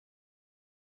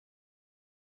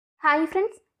Hi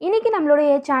friends, இன்றைக்கி நம்மளுடைய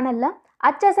சேனலில்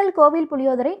அச்சசல் கோவில்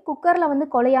புளியோதரை குக்கரில் வந்து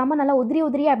குழையாமல் நல்லா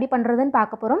உதிரி எப்படி பண்ணுறதுன்னு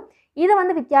பார்க்க போகிறோம். இது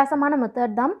வந்து வித்தியாசமான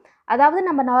மெத்தட் தான். அதாவது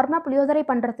நம்ம நார்மலாக புளியோதரை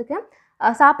பண்ணுறதுக்கு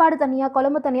சாப்பாடு தனியாக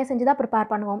குழம்பு தனியாக செஞ்சு தான் ப்ரிப்பேர்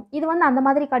பண்ணுவோம். இது வந்து அந்த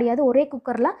மாதிரி கிடையாது. ஒரே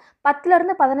குக்கரில்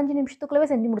 10லேருந்து 15 நிமிஷத்துக்குள்ளே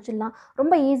செஞ்சு முடிச்சிடலாம்.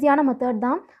 ரொம்ப ஈஸியான மெத்தட்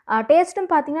தான்.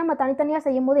 டேஸ்ட்டும் பார்த்திங்கன்னா நம்ம தனித்தனியாக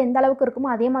செய்யும் போது எந்த அளவுக்கு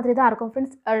இருக்குமோ அதே மாதிரி தான் இருக்கும்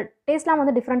ஃப்ரெண்ட்ஸ். டேஸ்ட்லாம்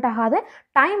வந்து டிஃப்ரெண்ட் ஆகாது.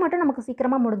 டைம் மட்டும் நமக்கு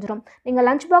சீக்கிரமாக முடிஞ்சிடும். நீங்கள்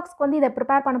லஞ்ச் பாக்ஸ்க்கு வந்து இதை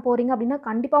ப்ரிப்பேர் பண்ண போகிறீங்க அப்படின்னா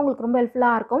கண்டிப்பாக உங்களுக்கு ரொம்ப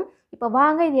ஹெல்ப்ஃபுல்லாக இருக்கும். இப்போ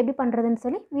வாங்க இது எப்படி பண்ணுறதுன்னு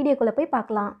சொல்லி வீடியோக்குள்ளே போய்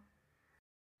பார்க்கலாம்.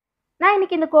 நான்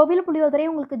இன்றைக்கி இந்த கோவில் புளியோதரை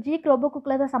உங்களுக்கு ஜீக்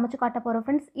ரோபோகுக்கில் தான் சமைச்சு காட்ட போகிறேன்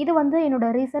ஃப்ரெண்ட்ஸ். இது வந்து என்னோட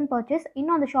ரீசன்ட் பர்ச்சேஸ்.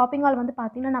 இன்னும் அந்த ஷாப்பிங் ஹால் வந்து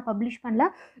பார்த்தீங்கன்னா நான் பப்ளிஷ் பண்ணல.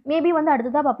 மேபி வந்து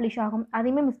அடுத்ததாக பப்ளிஷ் ஆகும்.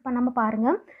 அதையுமே மிஸ் பண்ணாமல்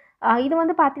பாருங்கள். இது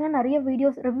வந்து பார்த்தீங்கன்னா நிறைய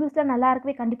ரிவ்யூஸ்லாம் நல்லா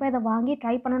இருக்கவே கண்டிப்பாக இதை வாங்கி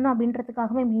ட்ரை பண்ணணும்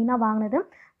அப்படின்றதுக்காகவே மெயினாக வாங்கினது.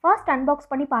 ஃபர்ஸ்ட் அன்பாக்ஸ்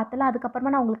பண்ணி பார்த்தல,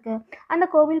 அதுக்கப்புறமா நான் உங்களுக்கு அந்த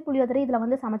கோவில் புளியோதரை இதில்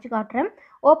வந்து சமைச்சு காட்டுறேன்.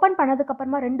 ஓப்பன்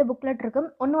பண்ணதுக்கப்புறமா 2 புக்லெட் இருக்குது.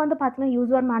 ஒன்று வந்து பார்த்தீங்கன்னா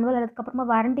யூசர் மேனுவல், அதுக்கப்புறமா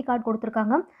வாரண்டி கார்டு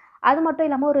கொடுத்துருக்காங்க. அது மட்டும்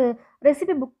இல்லாமல் ஒரு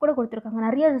ரெசிபி புக் கூட கொடுத்துருக்காங்க.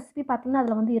 நிறைய ரெசிபி பார்த்திங்கன்னா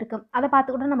அதில் வந்து இருக்குது. அதை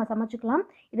பார்த்து கூட நம்ம சமைச்சிக்கலாம்.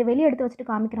 இதை வெளியே எடுத்து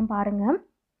வச்சுட்டு காமிக்கிறேன் பாருங்கள்.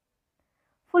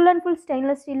 ஃபுல் அண்ட் ஃபுல்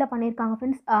ஸ்டெயின்லெஸ் ஸ்டீலில் பண்ணியிருக்காங்க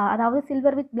ஃப்ரெண்ட்ஸ். அதாவது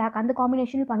சில்வர் வித் பிளாக் அந்த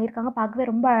காம்பினேஷனில் பண்ணியிருக்காங்க. பார்க்கவே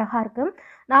ரொம்ப அழகாக இருக்குது.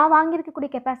 நான் வாங்கியிருக்கக்கூடிய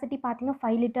கெப்பாசிட்டி பார்த்தீங்கன்னா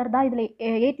 5 லிட்டர் தான். இதில்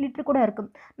 8 லிட்டர் கூட இருக்குது.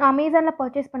 நான் அமேசானில்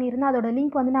பர்ச்சேஸ் பண்ணியிருந்தேன். அதோட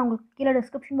லிங்க் வந்து நான் உங்களுக்கு கீழே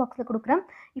டிஸ்கிரிப்ஷன் பாக்ஸில் கொடுக்குறேன்.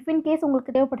 இஃப் இன் கேஸ்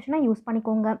உங்களுக்கு தேவைப்பட்டுச்சுன்னா யூஸ்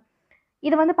பண்ணிக்கோங்க.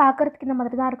 இது வந்து பார்க்குறதுக்கு இந்த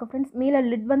மாதிரி தான் இருக்கும் ஃப்ரெண்ட்ஸ். மேலே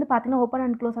லிட் வந்து பார்த்தீங்கன்னா ஓப்பன்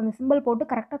அண்ட் க்ளோஸ் அந்த சிம்பிள் போட்டு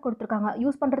கரெக்டாக கொடுத்துருக்காங்க.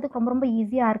 யூஸ் பண்ணுறதுக்கு ரொம்ப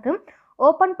ஈஸியாக இருக்குது.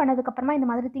 ஓப்பன் பண்ணதுக்கப்புறமா இந்த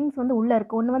மாதிரி திங்ஸ் வந்து உள்ளே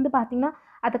இருக்குது. ஒன்று வந்து பார்த்தீங்கன்னா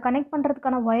அதை கனெக்ட்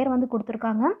பண்ணுறதுக்கான ஒயர் வந்து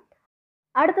கொடுத்துருக்காங்க.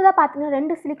 அடுத்ததாக பார்த்தீங்கன்னா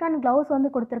 2 சிலிக்கான் க்ளவுஸ் வந்து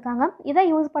கொடுத்துருக்காங்க. இதை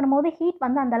யூஸ் பண்ணும்போது ஹீட்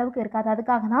வந்து அந்த அளவுக்கு இருக்காது.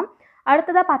 அதுக்காக தான்.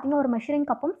 அடுத்ததாக பார்த்தீங்கன்னா ஒரு மெஷரிங்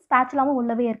கப்பும் ஸ்பேச்சுலாவும்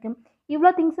உள்ளவே இருக்குது. இவ்வளோ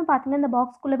திங்ஸும் பார்த்தீங்கன்னா இந்த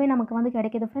பாக்ஸ்க்குள்ளவே நமக்கு வந்து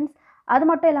கிடைக்கிது ஃப்ரெண்ட்ஸ். அது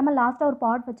மட்டும் இல்லாமல் லாஸ்ட்டாக ஒரு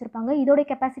பாட் வச்சுருப்பாங்க. இதோடைய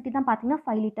கெப்பாசிட்டி தான் பார்த்தீங்கன்னா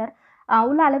 5 லிட்டர்.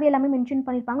 உள்ள அளவு எல்லாமே மென்ஷன்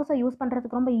பண்ணியிருப்பாங்க. ஸோ யூஸ்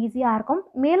பண்ணுறதுக்கு ரொம்ப ஈஸியாக இருக்கும்.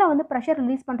 மேலே வந்து ப்ரெஷர்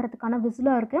ரிலீஸ் பண்ணுறதுக்கான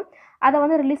விசிலும் இருக்குது. அதை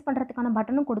வந்து ரிலீஸ் பண்ணுறதுக்கான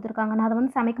பட்டனும் கொடுத்துருக்காங்க. நான் அதை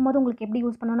வந்து சமைக்கும் போது உங்களுக்கு எப்படி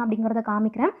யூஸ் பண்ணணும் அப்படிங்கிறத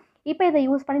காமிக்கிறேன். இப்போ இதை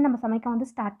யூஸ் பண்ணி நம்ம சமைக்க வந்து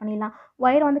ஸ்டார்ட் பண்ணிடலாம்.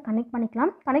 ஒயரை வந்து கனெக்ட்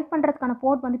பண்ணிக்கலாம். கனெக்ட் பண்ணுறதுக்கான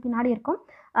போர்ட் வந்து பின்னாடி இருக்கும்.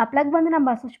 ப்ளக் வந்து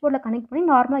நம்ம சுவிட்ச் போர்டில் கனெக்ட் பண்ணி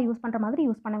நார்மலாக யூஸ் பண்ணுற மாதிரி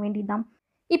யூஸ் பண்ண வேண்டியது தான்.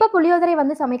 இப்போ புளியோதரை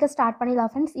வந்து சமைக்க ஸ்டார்ட்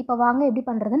பண்ணிடலாம் ஃப்ரெண்ட்ஸ். இப்போ வாங்க எப்படி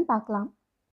பண்ணுறதுன்னு பார்க்கலாம்.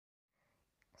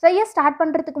 செய்ய ஸ்டார்ட்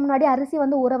பண்ணுறதுக்கு முன்னாடி அரிசி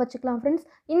வந்து ஊற வச்சுக்கலாம் ஃப்ரெண்ட்ஸ்.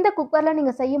 இந்த குக்கரில்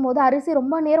நீங்கள் செய்யும் போது அரிசி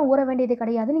ரொம்ப நேரம் ஊற வேண்டியது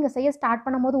கிடையாது. நீங்கள் செய்ய ஸ்டார்ட்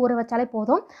பண்ணும்போது ஊற வச்சாலே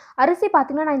போதும். அரிசி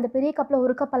பார்த்திங்கன்னா நான் இந்த பெரிய கப்பில்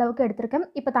 1 கப் அளவுக்கு எடுத்திருக்கேன்.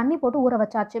 இப்போ தண்ணி போட்டு ஊற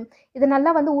வச்சாச்சு. இது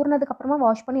நல்லா வந்து ஊறினதுக்கப்புறமா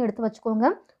வாஷ் பண்ணி எடுத்து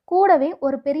வச்சுக்கோங்க. கூடவே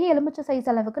ஒரு பெரிய எலுமிச்சை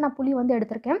சைஸ் அளவுக்கு நான் புளி வந்து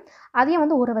எடுத்திருக்கேன். அதையும்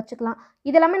வந்து ஊற வச்சுக்கலாம்.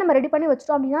 இதெல்லாமே நம்ம ரெடி பண்ணி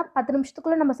வச்சிட்டோம் அப்படின்னா 10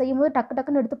 நிமிஷத்துக்குள்ளே நம்ம செய்யும்போது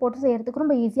டக்குன்னு எடுத்து போட்டு செய்கிறதுக்கு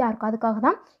ரொம்ப ஈஸியாக இருக்கும். அதுக்காக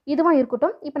தான் இதுவும்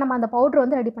இருக்கட்டும். இப்போ நம்ம அந்த பவுடர்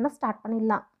வந்து ரெடி பண்ண ஸ்டார்ட்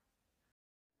பண்ணிடலாம்.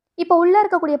 இப்போ உள்ளே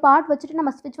இருக்கக்கூடிய பார்ட் வச்சுட்டு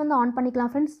நம்ம ஸ்விட்ச் வந்து ஆன்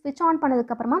பண்ணிக்கலாம் ஃப்ரெண்ட்ஸ். ஸ்விட்ச் ஆன்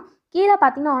பண்ணதுக்கப்புறமா கீழே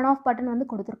பார்த்தீங்கன்னா ஆன் ஆஃப் பட்டன்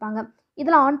வந்து கொடுத்துருப்பாங்க.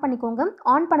 இதில் ஆன் பண்ணிக்கோங்க.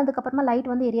 ஆன் பண்ணதுக்கப்புறமா லைட்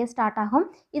வந்து எரிய ஸ்டார்ட் ஆகும்.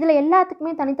 இதில்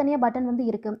எல்லாத்துக்குமே தனித்தனியாக பட்டன் வந்து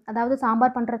இருக்குது. அதாவது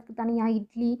சாம்பார் பண்ணுறதுக்கு தனியாக,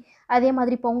 இட்லி, அதே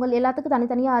மாதிரி பொங்கல் எல்லாத்துக்கும்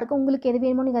தனித்தனியாக இருக்குது. உங்களுக்கு எது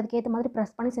வேணுமோ நீங்கள் அதுக்கேற்ற மாதிரி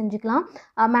ப்ரெஸ் பண்ணி செஞ்சுக்கலாம்.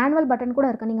 மேனுவல் பட்டன் கூட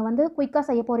இருக்குது. நீங்கள் வந்து குயிக்காக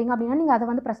செய்ய போகிறீங்க அப்படின்னா நீங்கள் அதை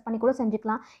வந்து ப்ரெஸ் பண்ணி கூட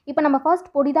செஞ்சுக்கலாம். இப்போ நம்ம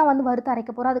ஃபர்ஸ்ட் பொடி தான் வந்து வறுத்து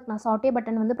அரைக்க போகிறோம். அதுக்கு நான் சாட்டே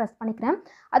பட்டன் வந்து ப்ரெஸ் பண்ணிக்கிறேன்.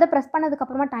 அதை ப்ரெஸ்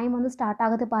பண்ணதுக்கப்புறமா டைம் வந்து ஸ்டார்ட்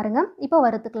ஆகுது பாருங்கள். இப்போ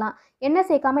வறுத்துக்கலாம். எண்ணெய்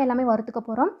சேர்க்காமல் எல்லாமே வறுத்துக்க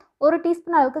போகிறோம். 1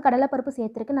 டீஸ்பூன் அளவுக்கு கடலைப்பருப்பு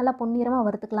சேர்த்துருக்கு. நல்லா பொன்னிறமாக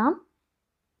வறுத்துக்கலாம்.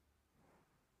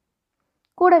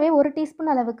 கூடவே 1 டீஸ்பூன்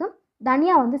அளவுக்கு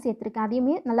தனியா வந்து சேர்த்துருக்கேன்.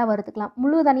 அதையுமே நல்லா வறுத்துக்கலாம்.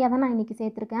 முழு தனியா தான் நான் இன்றைக்கி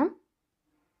சேர்த்துருக்கேன்.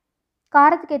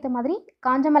 காரத்துக்கு ஏற்ற மாதிரி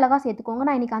காஞ்ச மிளகாய் சேர்த்துக்கோங்க.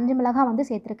 நான் இன்றைக்கி 5 மிளகாய் வந்து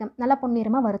சேர்த்துருக்கேன். நல்லா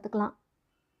பொன்னிறமாக வறுத்துக்கலாம்.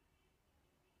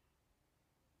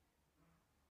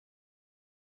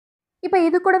 இப்போ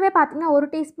இது கூடவே பார்த்தீங்கன்னா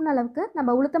 1 டீஸ்பூன் அளவுக்கு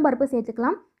நம்ம உளுத்தம் பருப்பு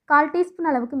சேர்த்துக்கலாம். 1/4 டீஸ்பூன்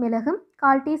அளவுக்கு மிளகு,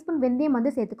 1/4 டீஸ்பூன் வெந்தயம்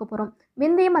வந்து சேர்த்துக்க போகிறோம்.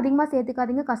 வெந்தயம் அதிகமாக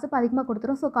சேர்த்துக்காதீங்க, கசப்பு அதிகமாக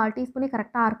கொடுத்துரும். ஸோ 1/4 டீஸ்பூனே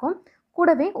கரெக்டாக இருக்கும்.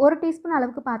 கூடவே 1 டீஸ்பூன்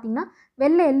அளவுக்கு பார்த்தீங்கன்னா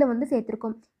வெள்ளை எள்ளு வந்து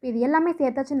சேர்த்துருக்கோம். இது எல்லாமே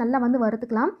சேர்த்தாச்சு நல்லா வந்து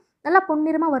வறுத்துக்கலாம். நல்லா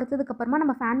பொன்னிறமாக வறுத்ததுக்கப்புறமா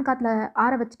நம்ம ஃபேன் காற்றுல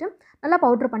ஆற வச்சுட்டு நல்லா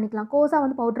பவுட்ரு பண்ணிக்கலாம். கோஸாக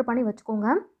வந்து பவுட்ரு பண்ணி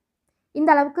வச்சுக்கோங்க.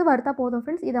 இந்த அளவுக்கு வறுத்தா போதும்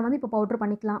ஃப்ரெண்ட்ஸ். இதை வந்து இப்போ பவுட்ரு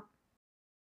பண்ணிக்கலாம்.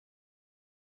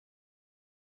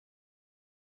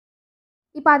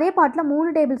 இப்போ அதே பாட்டில்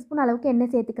 3 டேபிள் ஸ்பூன் அளவுக்கு எண்ணெய்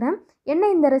சேர்த்துக்கிறேன்.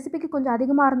 எண்ணெய் இந்த ரெசிபிக்கு கொஞ்சம்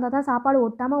அதிகமாக இருந்தால் தான் சாப்பாடு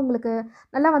ஒட்டாமல் உங்களுக்கு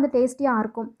நல்லா வந்து டேஸ்டியாக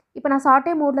இருக்கும். இப்போ நான்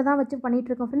சாட்டே மோடில் தான் வச்சு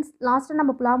பண்ணிகிட்ருக்கோம் ஃப்ரெண்ட்ஸ். லாஸ்ட்டாக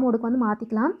நம்ம புலாவ் மோடுக்கு வந்து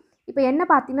மாற்றிக்கலாம். இப்போ எண்ணெய்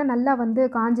பார்த்திங்கன்னா நல்லா வந்து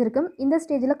காஞ்சிருக்கு. இந்த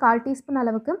ஸ்டேஜில் 1/4 டீஸ்பூன்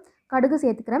அளவுக்கு கடுகு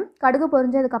சேர்த்துக்கிறேன். கடுகு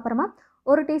பொரிஞ்சதுக்கப்புறமா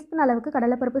 1 டீஸ்பூன் அளவுக்கு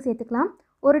கடலைப்பருப்பு சேர்த்துக்கலாம்.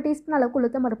 1 டீஸ்பூன் அளவுக்கு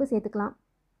உளுத்தம் பருப்பு சேர்த்துக்கலாம்.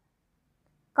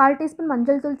 1/4 டீஸ்பூன்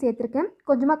மஞ்சள் தூள் சேர்த்துருக்கேன்.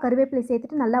 கொஞ்சமாக கருவேப்பிலை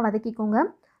சேர்த்துட்டு நல்லா வதக்கிக்கோங்க.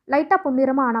 லைட்டாக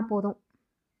பொன்னிறமாக ஆனால் போதும்.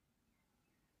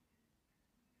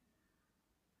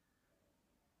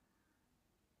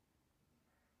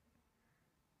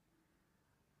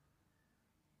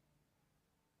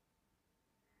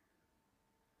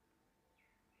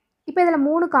 இப்போ இதில்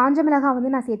 3 காஞ்ச மிளகாய்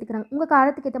வந்து நான் சேர்த்துக்கிறேன். உங்கள்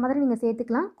காரத்துக்கு ஏற்ற மாதிரி நீங்கள்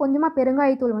சேர்த்துக்கலாம். கொஞ்சமாக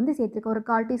பெருங்காயத்தூள் வந்து சேர்த்துருக்கேன். ஒரு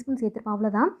 1/4 டீஸ்பூன் சேர்த்துருப்பேன்,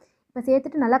 அவ்வளோதான். இப்போ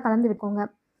சேர்த்துட்டு நல்லா கலந்து விட்டுக்கோங்க.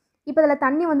 இப்போ இதில்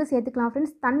தண்ணி வந்து சேர்த்துக்கலாம்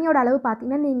ஃப்ரெண்ட்ஸ். தண்ணியோட அளவு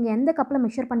பார்த்தீங்கன்னா, நீங்கள் எந்த கப்பில்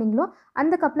மெஷர் பண்ணீங்களோ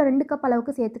அந்த கப்பில் 2 கப்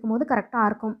அளவுக்கு சேர்த்துக்கும் போது கரெக்டாக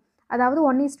இருக்கும். அதாவது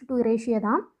 1:2 ரேஷியோ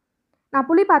தான். நான்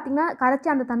புளி பார்த்தீங்கன்னா கரைச்சி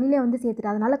அந்த தண்ணியிலே வந்து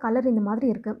சேர்த்துட்டேன். அதனால் கலர் இந்த மாதிரி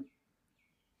இருக்குது.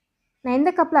 நான்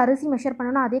எந்த கப்பில் அரிசி மெஷர்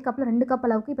பண்ணேனோ அதே கப்பில் 2 கப்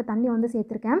அளவுக்கு இப்போ தண்ணி வந்து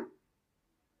சேர்த்துருக்கேன்.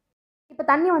 இப்போ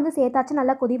தண்ணி வந்து சேர்த்தாச்சு,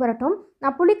 நல்லா கொதி வரட்டும்.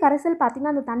 நான் புளி கரைசல்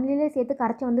பார்த்தீங்கன்னா அந்த தண்ணியிலே சேர்த்து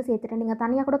கரைச்சி வந்து சேர்த்துட்டேன். நீங்கள்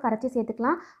தனியாக கூட கரைச்சி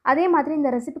சேர்த்துக்கலாம். அதே மாதிரி இந்த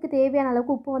ரெசிபிக்கு தேவையான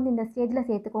அளவுக்கு உப்பு வந்து இந்த ஸ்டேஜில்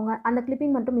சேர்த்துக்கோங்க. அந்த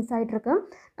கிளிப்பிங் மட்டும் மிஸ் ஆகிட்டுருக்கு.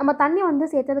 நம்ம தண்ணி வந்து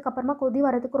சேர்த்ததுக்கப்புறமா கொதி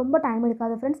வரதுக்கு ரொம்ப டைம்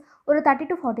எடுக்காது ஃப்ரெண்ட்ஸ். ஒரு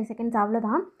 30 to 40 செகண்ட்ஸ்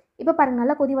அவ்வளோதான். இப்போ பாருங்கள்,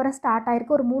 நல்லா கொதி வர ஸ்டார்ட்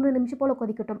ஆயிருக்கு. ஒரு 3 நிமிஷம் போல்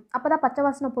கொதிக்கட்டும். அப்போ தான் பச்சை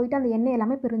வாசனை போயிட்டு அந்த எண்ணெய்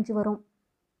எல்லாமே பிரிஞ்சு வரும்.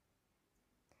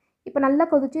 இப்போ நல்லா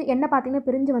கொதிச்சு எண்ணெய் பார்த்தீங்கன்னா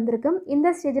பிரிஞ்சு வந்திருக்கு. இந்த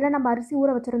ஸ்டேஜில் நம்ம அரிசி ஊற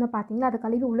வச்சுருந்தோம் பார்த்தீங்களா, அதை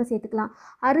கழுவி உள்ளே சேர்த்துக்கலாம்.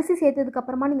 அரிசி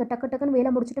சேர்த்ததுக்கப்புறமா நீங்கள் டக்குன்னு வேலை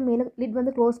முடிச்சுட்டு மேலே லிட்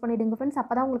வந்து க்ளோஸ் பண்ணிவிடுங்க ஃப்ரெண்ட்ஸ்.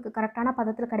 அப்போ தான் உங்களுக்கு கரெக்டான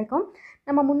பதத்தில் கிடைக்கும்.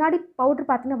 நம்ம முன்னாடி பவுட்ரு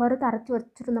பார்த்தீங்கன்னா வறுத்து அரைச்சி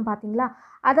வச்சுருந்தோம் பார்த்தீங்களா,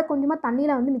 அதை கொஞ்சமாக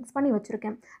தண்ணியில் வந்து மிக்ஸ் பண்ணி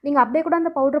வச்சுருக்கேன். நீங்கள் அப்படியே கூட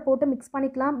அந்த பவுடரை போட்டு மிக்ஸ்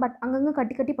பண்ணிக்கலாம். பட் அங்கங்கே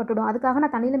கட்டி பட்டுடும். அதுக்காக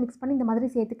நான் தண்ணியில் மிக்ஸ் பண்ணி இந்த மாதிரி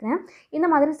சேர்த்துக்கிறேன். இந்த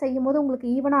மாதிரி செய்யும் போது உங்களுக்கு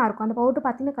ஈவனாக இருக்கும். அந்த பவுட்ரு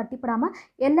பார்த்தீங்கன்னா கட்டிப்படாமல்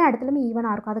எல்லா இடத்துலையுமே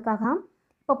ஈவனாக இருக்கும். அதுக்காக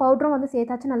இப்போ பவுடரும் வந்து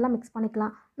சேர்த்தாச்சு, நல்லா மிக்ஸ்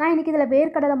பண்ணிக்கலாம். நான் இன்றைக்கி இதில்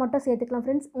வேர்க்கடலை மட்டும் சேர்த்துக்கலாம்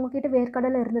ஃப்ரெண்ட்ஸ். உங்கள்கிட்ட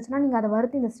வேர்க்கடலை இருந்துச்சுன்னா நீங்கள் அதை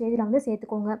வறுத்து இந்த ஸ்டேஜில் வந்து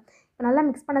சேர்த்துக்கோங்க. இப்போ நல்லா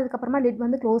மிக்ஸ் பண்ணதுக்கப்புறமா லிட்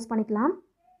வந்து க்ளோஸ் பண்ணிக்கலாம்.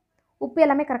 உப்பு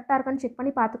எல்லாமே கரெக்டாக இருக்கான்னு செக்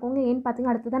பண்ணி பார்த்துக்கோங்க. ஏன்னு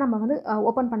பார்த்தீங்கன்னா அடுத்து தான் நம்ம வந்து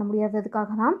ஓப்பன் பண்ண முடியாது,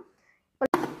 அதுக்காக தான்.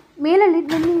 மேலே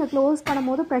லிட் வந்து நீங்கள் க்ளோஸ்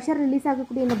பண்ணும்போது ப்ரெஷர் ரிலீஸ்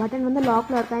ஆகக்கூடிய இந்த பட்டன் வந்து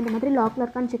லாக்கில் இருக்கா, இந்த மாதிரி லாக்கில்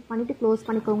இருக்கான்னு செக் பண்ணிவிட்டு க்ளோஸ்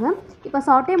பண்ணிக்கோங்க. இப்போ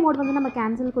சாட்டே மோட் வந்து நம்ம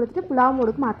கேன்சல் கொடுத்துட்டு புலாவ்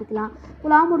மோடுக்கு மாற்றிக்கலாம்.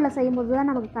 புலாவ் மோடில் செய்யும்போது தான்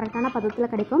நமக்கு கரெக்டான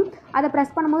பதத்தில் கிடைக்கும். அதை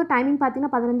ப்ரெஸ் பண்ணும்போது டைமிங்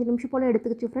பார்த்தீங்கன்னா 15 நிமிஷம் போல்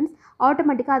எடுத்துக்கிச்சு ஃப்ரெண்ட்ஸ்.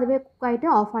 ஆட்டோமேட்டிக்காக அதுவே குக்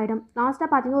ஆகிட்டு ஆஃப் ஆகிடும். லாஸ்ட்டாக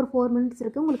பார்த்தீங்கன்னா ஒரு 4 மினிட்ஸ்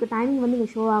இருக்குது. உங்களுக்கு டைமிங் வந்து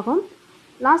இங்கே ஷோ ஆகும்.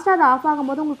 லாஸ்ட்டாக அது ஆஃப்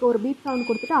ஆகும்போது உங்களுக்கு ஒரு பீப் சவுண்ட்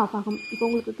கொடுத்துட்டு ஆஃப் ஆகும். இப்போ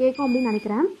உங்களுக்கு கேட்கும் அப்படின்னு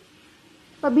நினைக்கிறேன்.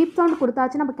 இப்போ பீப் சவுண்ட்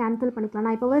கொடுத்தாச்சு, நம்ம கேன்சல் பண்ணிக்கலாம்.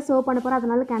 நான் இப்போவே சர்வ் பண்ண போகிறேன்,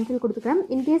 அதனால கேன்சல் கொடுத்துக்கிறேன்.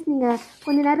 இன்கேஸ் நீங்கள்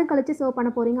கொஞ்சம் நேரம் கழித்து சர்வ் பண்ண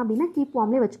போகிறீங்க அப்படின்னா கீப்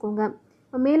வார்ம்லேயே வச்சுக்கோங்க.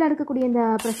 இப்போ மேலே இருக்கக்கூடிய இந்த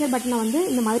ப்ரெஷர் பட்டனை வந்து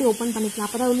இந்த மாதிரி ஓப்பன் பண்ணிக்கலாம்.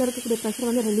 அப்போ தான் உள்ளே இருக்கக்கூடிய ப்ரெஷர்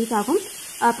வந்து ரிலீஸ் ஆகும்.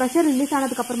 ப்ரெஷர் ரிலீஸ்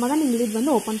ஆனதுக்கப்புறமா தான் நீங்கள் லிட்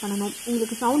வந்து ஓப்பன் பண்ணணும்.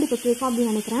 உங்களுக்கு சவுண்ட் இப்போ கேட்கும்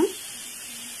அப்படின்னு நினைக்கிறேன்.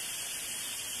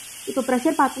 இப்போ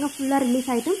ப்ரெஷர் பார்த்தீங்கன்னா ஃபுல்லாக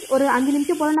ரிலீஸ் ஆகிட்டு ஒரு 5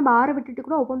 நிமிஷம் போல் நம்ம ஆற விட்டுட்டு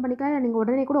கூட ஓப்பன் பண்ணிக்கலாம். இல்லை நீங்கள்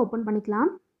உடனே கூட ஓப்பன்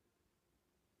பண்ணிக்கலாம்.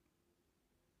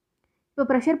 இப்போ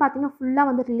ப்ரெஷர் பார்த்தீங்கன்னா ஃபுல்லாக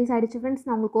வந்து ரிலீஸ் ஆகிடுச்சு ஃப்ரெண்ட்ஸ்.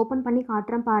 நான் உங்களுக்கு ஓப்பன் பண்ணி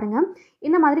காட்டுறேன் பாருங்கள்.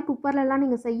 இந்த மாதிரி குக்கர்லலாம்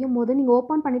நீங்கள் செய்யும் போது நீங்கள்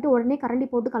ஓப்பன் பண்ணிவிட்டு உடனே கரண்டி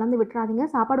போட்டு கலந்து விட்டுறாதீங்க,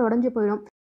 சாப்பாடு உடஞ்சி போயிடும்.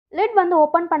 லிட் வந்து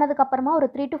ஓப்பன் பண்ணதுக்கப்புறமா ஒரு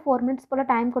 3 to 4 மினிட்ஸ் போல்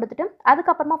டைம் கொடுத்துட்டு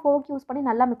அதுக்கப்புறமா ஃபோர்க் யூஸ் பண்ணி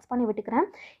நல்லா மிக்ஸ் பண்ணி விட்டுக்கிறேன்.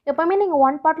 எப்போவுமே நீங்கள்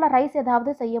 1 பாட்டில் ரைஸ்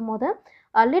ஏதாவது செய்யும் போது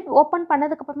லிட் ஓப்பன்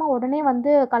பண்ணதுக்கப்புறமா உடனே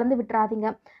வந்து கலந்து விட்டுறாதீங்க.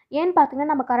 ஏன்னு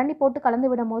பார்த்தீங்கன்னா நம்ம கரண்டி போட்டு கலந்து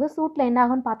விடும் போது சூட்டில் என்ன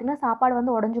ஆகும்னு பார்த்தீங்கன்னா சாப்பாடு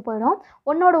வந்து உடஞ்சி போயிடும்.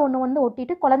 ஒன்றோட ஒன்று வந்து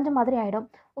ஒட்டிட்டு குழஞ்ச மாதிரி ஆகிடும்.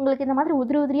 உங்களுக்கு இந்த மாதிரி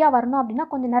உதிரியாக வரணும் அப்படின்னா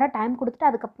கொஞ்சம் நேரம் டைம் கொடுத்துட்டு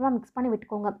அதுக்கப்புறமா மிக்ஸ் பண்ணி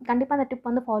விட்டுக்கோங்க. கண்டிப்பாக அந்த டிப்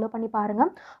வந்து ஃபாலோ பண்ணி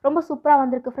பாருங்கள். ரொம்ப சூப்பராக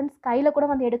வந்திருக்கு ஃப்ரெண்ட்ஸ். கையில் கூட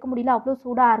வந்து எடுக்க முடியல, அவ்வளோ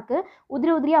சூடாக இருக்குது.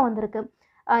 உதிரியாக வந்திருக்கு.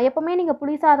 எப்போவுமே நீங்கள்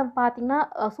புளி சாதம் பார்த்தீங்கன்னா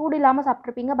சூடு இல்லாமல்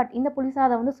சாப்பிட்ருப்பீங்க. பட் இந்த புளி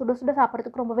சாதம் வந்து சுட சுட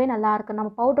சாப்பிட்றதுக்கு ரொம்பவே நல்லாயிருக்கும்.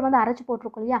 நம்ம பவுடர் வந்து அரைச்சி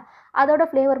போட்டிருக்கோம் இல்லையா, அதோட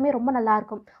ஃப்ளேவருமே ரொம்ப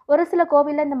நல்லாயிருக்கும். ஒரு சில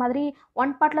கோவிலில் இந்த மாதிரி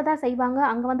 1 பாட்டில் தான் செய்வாங்க.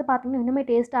 அங்கே வந்து பார்த்தீங்கன்னா இன்னுமே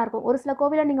டேஸ்ட்டாக இருக்கும். ஒரு சில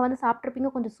கோவிலில் நீங்கள் வந்து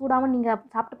சாப்பிட்ருப்பீங்க, கொஞ்சம் சூடாகவும் நீங்கள்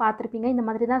சாப்பிட்டு பார்த்துருப்பீங்க. இந்த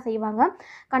மாதிரி தான் செய்வாங்க.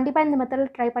 கண்டிப்பாக இந்த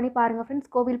மெத்தடில் ட்ரை பண்ணி பாருங்கள்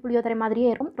ஃப்ரெண்ட்ஸ். கோவில் புளியோதரை மாதிரியே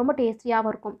இருக்கும். ரொம்ப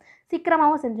டேஸ்டியாகவும் இருக்கும்.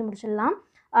 சீக்கிரமாகவும் செஞ்சு முடிச்சிடலாம்.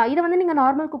 இதை வந்து நீங்கள்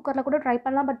நார்மல் குக்கரில் கூட ட்ரை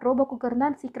பண்ணலாம். பட் ரோபோ குக்கர்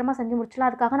தான் சீக்கிரமாக செஞ்சு முடிச்சிடலாம்.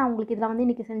 அதுக்காக நான் உங்களுக்கு இதில் வந்து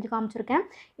இன்றைக்கி செஞ்சு காமிச்சிருக்கேன்.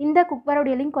 இந்த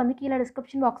குக்கரோடைய லிங்க் வந்து கீழே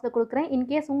டிஸ்கிரிப்ஷன் பாக்ஸில் கொடுக்குறேன்.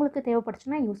 இன்கேஸ் உங்களுக்கு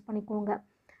தேவைப்படுச்சுன்னா யூஸ் பண்ணிக்கோங்க.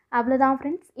 அவ்வளோதான்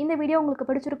ஃப்ரெண்ட்ஸ். இந்த வீடியோ உங்களுக்கு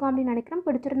பிடிச்சிருக்கும் அப்படின்னு நினைக்கிறேன்.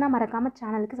 பிடிச்சிருந்தால் மறக்காமல்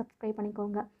சேனலுக்கு சப்ஸ்கிரைப்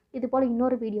பண்ணிக்கோங்க. இது போல்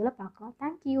இன்னொரு வீடியோவில் பார்க்கலாம்.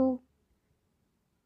 தேங்க்யூ.